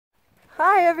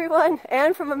Hi everyone,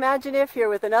 Anne from Imagine If here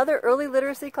with another early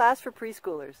literacy class for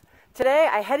preschoolers. Today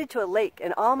I headed to a lake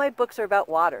and all my books are about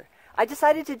water. I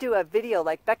decided to do a video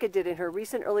like Becca did in her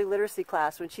recent early literacy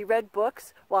class when she read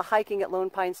books while hiking at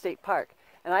Lone Pine State Park,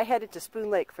 and I headed to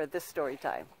Spoon Lake for this story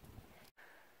time.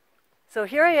 So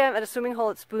here I am at a swimming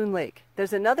hole at Spoon Lake.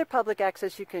 There's another public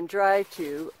access you can drive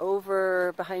to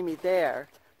over behind me there,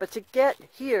 but to get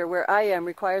here where I am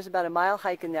requires about a mile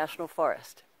hike in National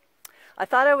Forest. I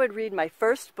thought I would read my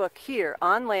first book here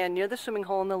on land near the swimming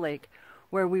hole in the lake,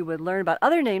 where we would learn about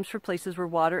other names for places where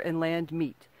water and land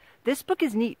meet. This book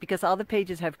is neat because all the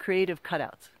pages have creative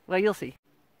cutouts. Well, you'll see.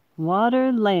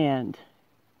 Water, Land.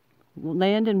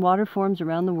 Land and Water Forms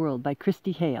Around the World by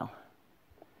Christy, Hale.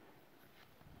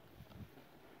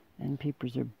 End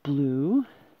papers are blue,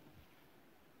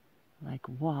 like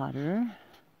water.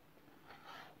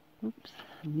 Oops.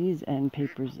 And these end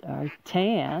papers are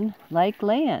tan, like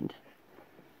land.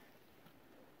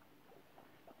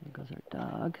 There goes our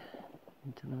dog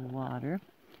into the water.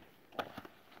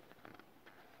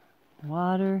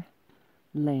 Water,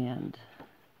 land.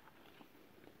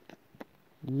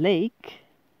 Lake.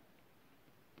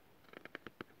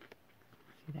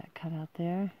 See that cutout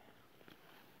there?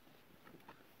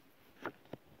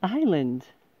 Island.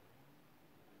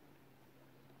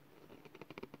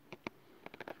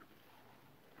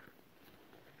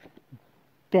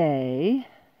 Bay.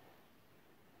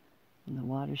 And the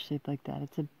water's shaped like that,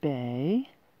 it's a bay.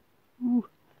 Ooh.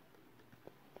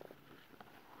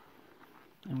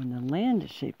 And when the land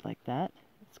is shaped like that,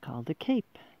 it's called a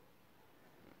cape.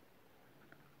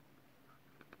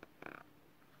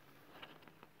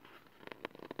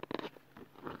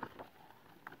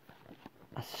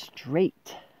 A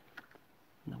strait.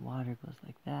 And the water goes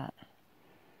like that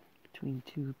between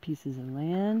two pieces of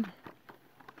land.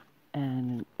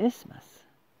 And an isthmus.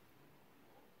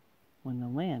 When the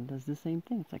land does the same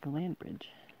thing, it's like a land bridge.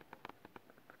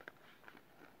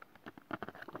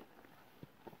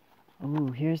 Oh,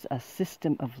 here's a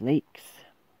system of lakes,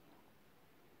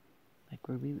 like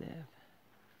where we live.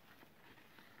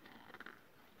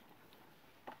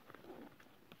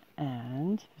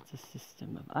 And if it's a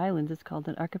system of islands, it's called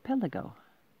an archipelago.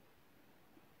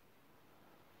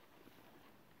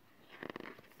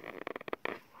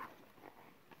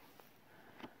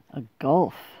 A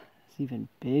gulf is even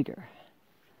bigger.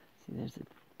 See, there's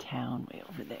a town way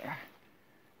over there.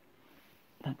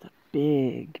 That's a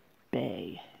big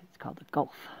bay. It's called a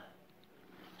gulf.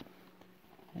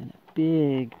 And a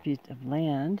big piece of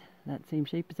land, that same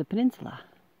shape, is a peninsula.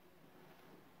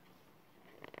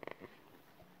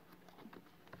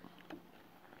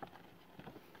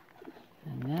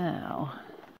 And now,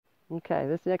 okay,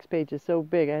 this next page is so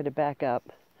big I had to back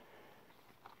up.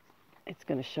 It's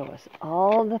going to show us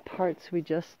all the parts we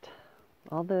just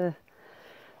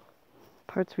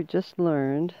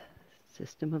learned.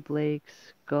 System of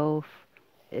lakes, gulf,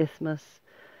 isthmus,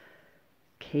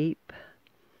 cape,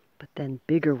 but then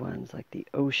bigger ones like the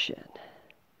ocean,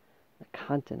 the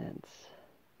continents,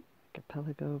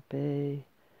 archipelago, bay.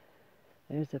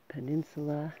 There's a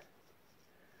peninsula.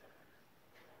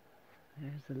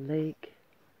 There's a lake.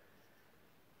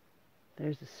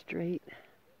 There's a strait.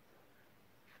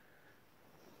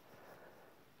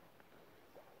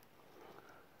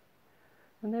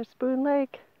 And there's Spoon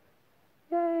Lake.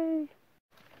 Yay!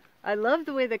 I love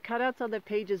the way the cutouts on the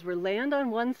pages were land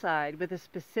on one side with a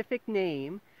specific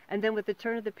name, and then with the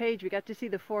turn of the page we got to see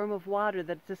the form of water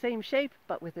that's the same shape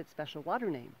but with its special water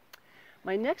name.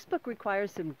 My next book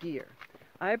requires some gear.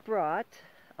 I brought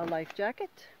a life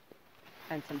jacket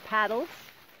and some paddles,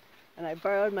 and I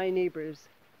borrowed my neighbor's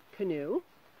canoe,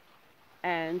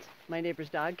 and my neighbor's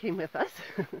dog came with us.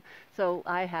 So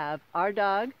I have our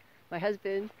dog, my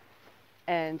husband,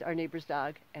 and our neighbor's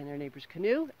dog and our neighbor's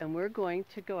canoe, and we're going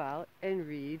to go out and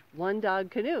read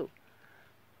One-Dog Canoe.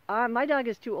 My dog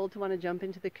is too old to want to jump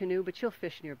into the canoe, but she'll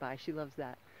fish nearby. She loves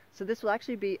that. So this will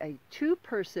actually be a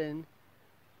two-person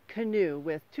canoe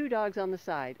with two dogs on the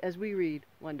side as we read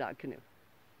One-Dog Canoe.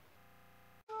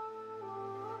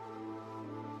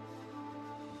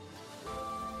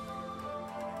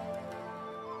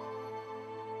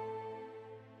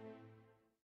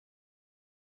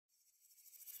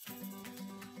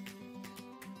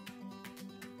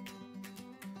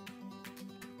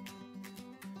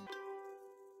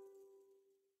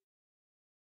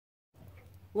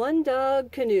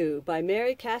 One-Dog Canoe by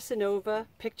Mary Casanova,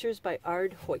 pictures by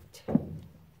Hoyt.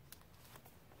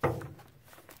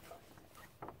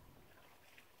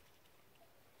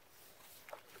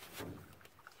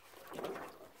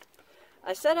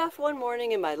 I set off one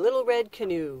morning in my little red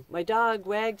canoe. My dog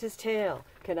wagged his tail.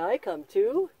 Can I come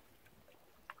too?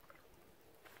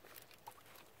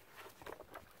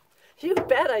 You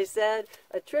bet, I said.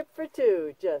 A trip for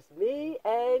two, just me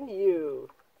and you.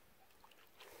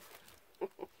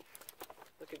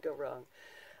 What could go wrong?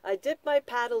 I dipped my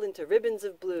paddle into ribbons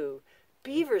of blue.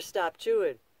 Beaver stopped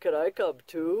chewing. Could I come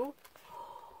too?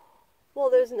 Well,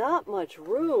 there's not much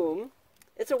room.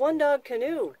 It's a one-dog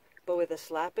canoe, but with a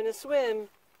slap and a swim,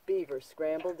 Beaver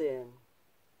scrambled in.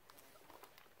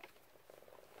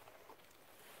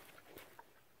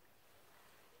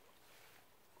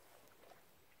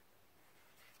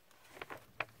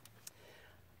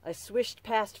 I swished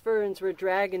past ferns where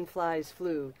dragonflies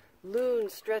flew. Loon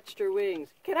stretched her wings.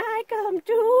 Can I come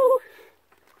too?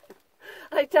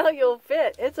 I tell you'll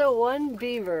fit. It's a one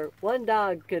beaver, one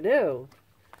dog canoe.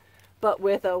 But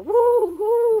with a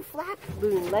woo-woo flap,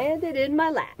 Loon landed in my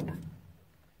lap.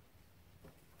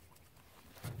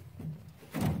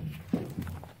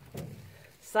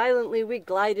 Silently we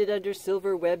glided under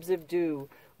silver webs of dew.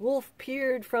 Wolf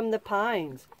peered from the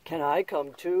pines. Can I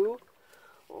come too?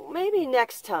 Maybe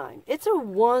next time. It's a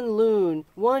one loon,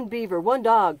 one beaver, one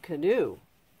dog canoe.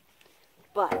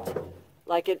 But,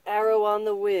 like an arrow on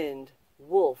the wind,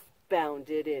 Wolf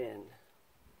bounded in.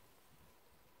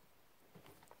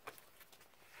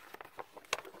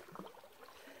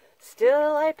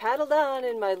 Still I paddled on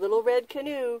in my little red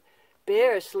canoe.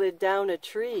 Bear slid down a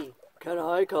tree. Can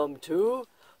I come too?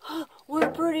 We're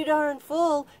pretty darn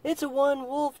full. It's a one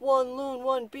wolf, one loon,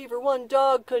 one beaver, one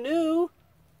dog canoe.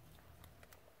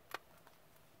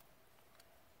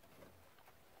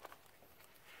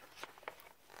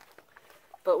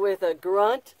 But with a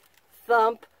grunt,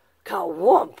 thump,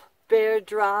 ka-whump, Bear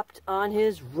dropped on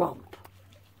his rump.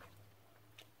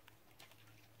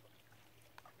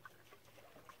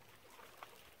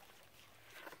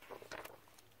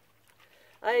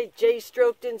 I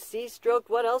J-stroked and C-stroked,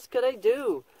 what else could I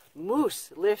do?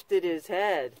 Moose lifted his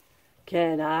head.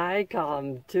 Can I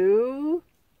come too?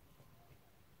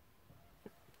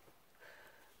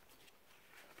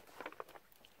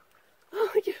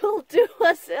 Oh, you'll do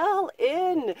us all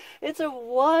in. It's a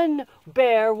one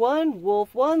bear, one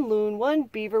wolf, one loon, one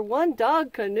beaver, one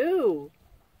dog canoe.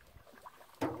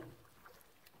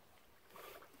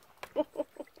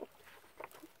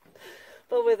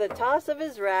 But with a toss of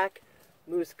his rack,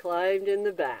 Moose climbed in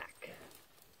the back.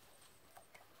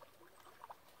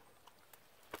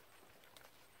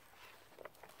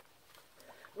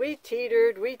 We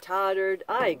teetered, we tottered,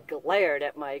 I glared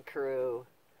at my crew.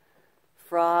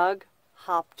 Frog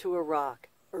hopped to a rock.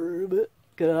 Herb,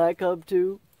 can I come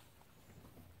too?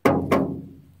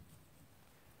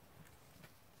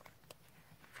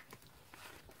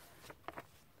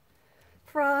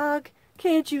 Frog,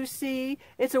 can't you see?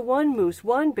 It's a one moose,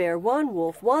 one bear, one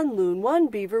wolf, one loon, one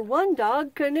beaver, one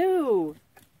dog canoe.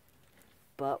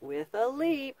 But with a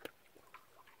leap,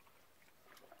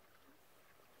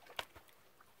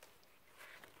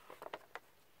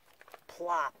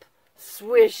 plop,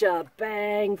 swish a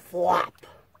bang flop.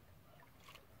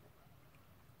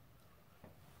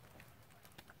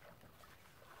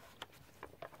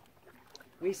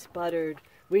 We sputtered,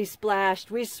 we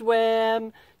splashed, we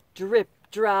swam, drip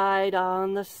dried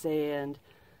on the sand.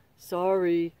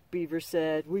 Sorry, Beaver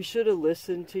said, we should have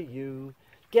listened to you.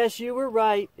 Guess you were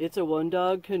right, it's a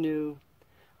one-dog canoe.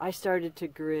 I started to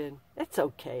grin. It's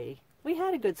okay, we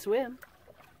had a good swim.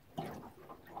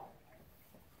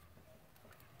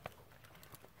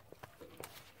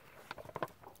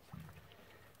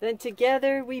 Then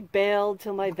together we bailed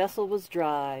till my vessel was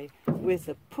dry. With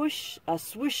a push, a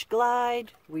swoosh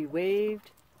glide, we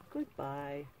waved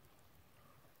goodbye.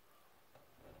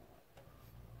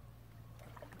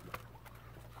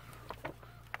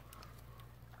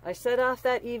 I set off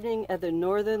that evening and the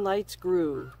northern lights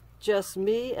grew. Just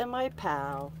me and my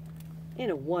pal in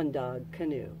a one-dog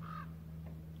canoe.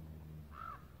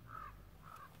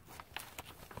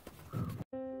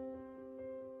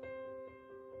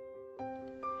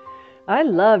 I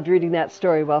loved reading that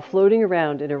story while floating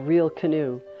around in a real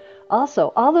canoe.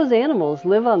 Also, all those animals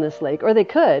live on this lake, or they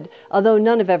could, although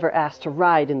none have ever asked to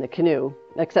ride in the canoe,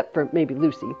 except for maybe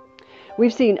Lucy.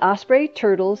 We've seen osprey,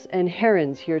 turtles, and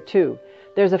herons here too.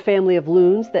 There's a family of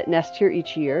loons that nest here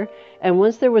each year, and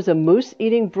once there was a moose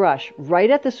eating brush right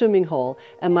at the swimming hole,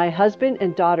 and my husband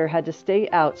and daughter had to stay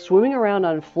out swimming around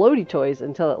on floaty toys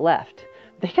until it left.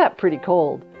 They got pretty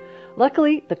cold.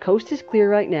 Luckily, the coast is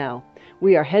clear right now.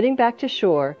 We are heading back to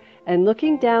shore, and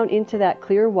looking down into that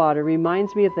clear water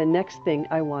reminds me of the next thing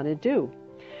I want to do.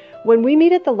 When we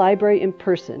meet at the library in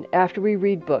person, after we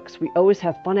read books, we always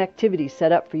have fun activities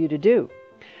set up for you to do.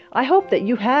 I hope that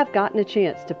you have gotten a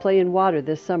chance to play in water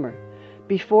this summer.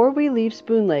 Before we leave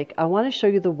Spoon Lake, I want to show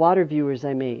you the water viewers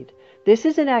I made. This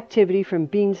is an activity from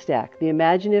Beanstack, the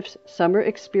Imaginif's Summer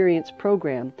Experience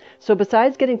program. So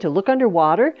besides getting to look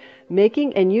underwater,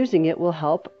 making and using it will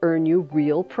help earn you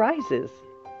real prizes.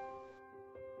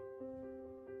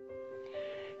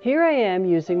 Here I am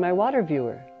using my water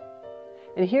viewer.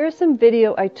 And here's some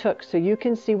video I took so you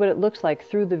can see what it looks like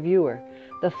through the viewer.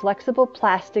 The flexible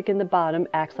plastic in the bottom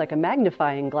acts like a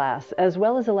magnifying glass, as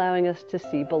well as allowing us to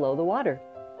see below the water.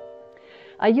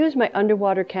 I use my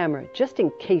underwater camera just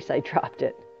in case I dropped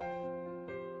it.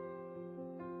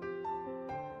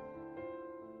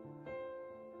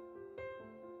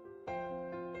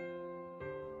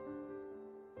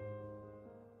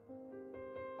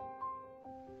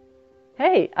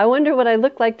 Hey, I wonder what I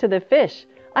look like to the fish.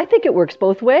 I think it works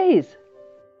both ways.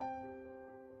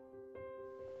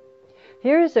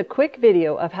 Here is a quick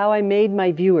video of how I made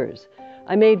my viewers.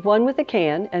 I made one with a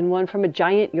can and one from a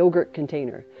giant yogurt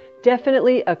container.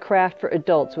 Definitely a craft for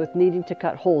adults with needing to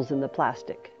cut holes in the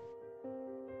plastic.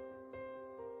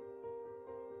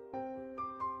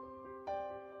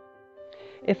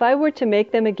 If I were to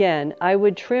make them again, I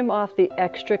would trim off the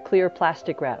extra clear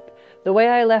plastic wrap. The way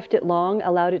I left it long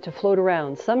allowed it to float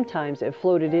around. Sometimes it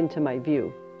floated into my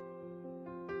view.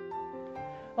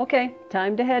 Okay,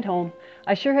 time to head home.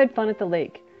 I sure had fun at the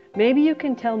lake. Maybe you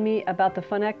can tell me about the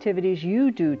fun activities you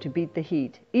do to beat the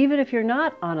heat, even if you're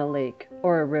not on a lake,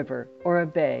 or a river, or a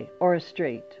bay, or a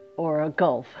strait, or a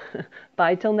gulf.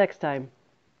 Bye till next time.